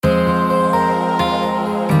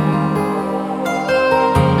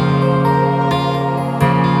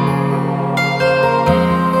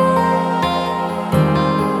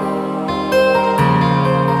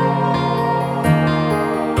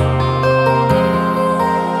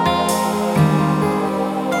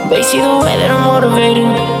They see the way that I'm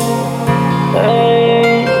motivated.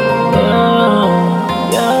 Hey,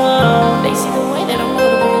 yeah. They see the way that I'm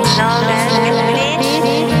motivated.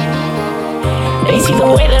 They see the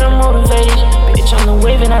way that I'm motivated. Bitch, I'm the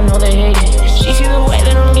wave and I know they hate it. She see the way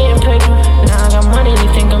that I'm getting paper. Now I got money,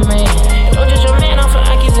 they think I'm made it. Don't judge a man off of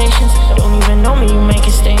accusations. Don't even know me, you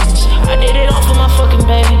making statements. I did it all for my fucking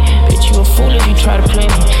baby. Bitch, you a fool if you try to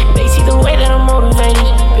play me. They see the way that I'm motivated.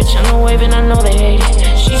 Bitch, I'm the wave and I know they hate it.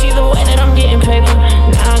 She see the way that I'm getting paper.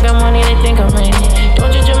 Now I got money, they think I'm made it.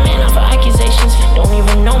 Don't judge a man off of accusations. Don't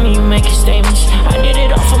even know me, you making statements. I did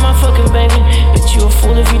it all for my fucking baby. Bitch, you a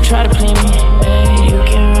fool if you try to play me. Hey, you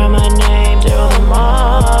can write my name through the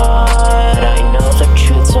mud. I know the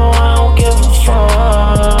truth, so I don't give a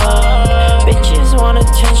fuck. Bitches want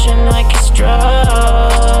attention like it's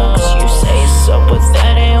drugs. You say it's up, but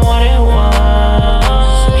that ain't what it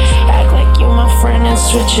was. Act like you my friend and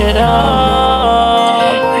switch it up.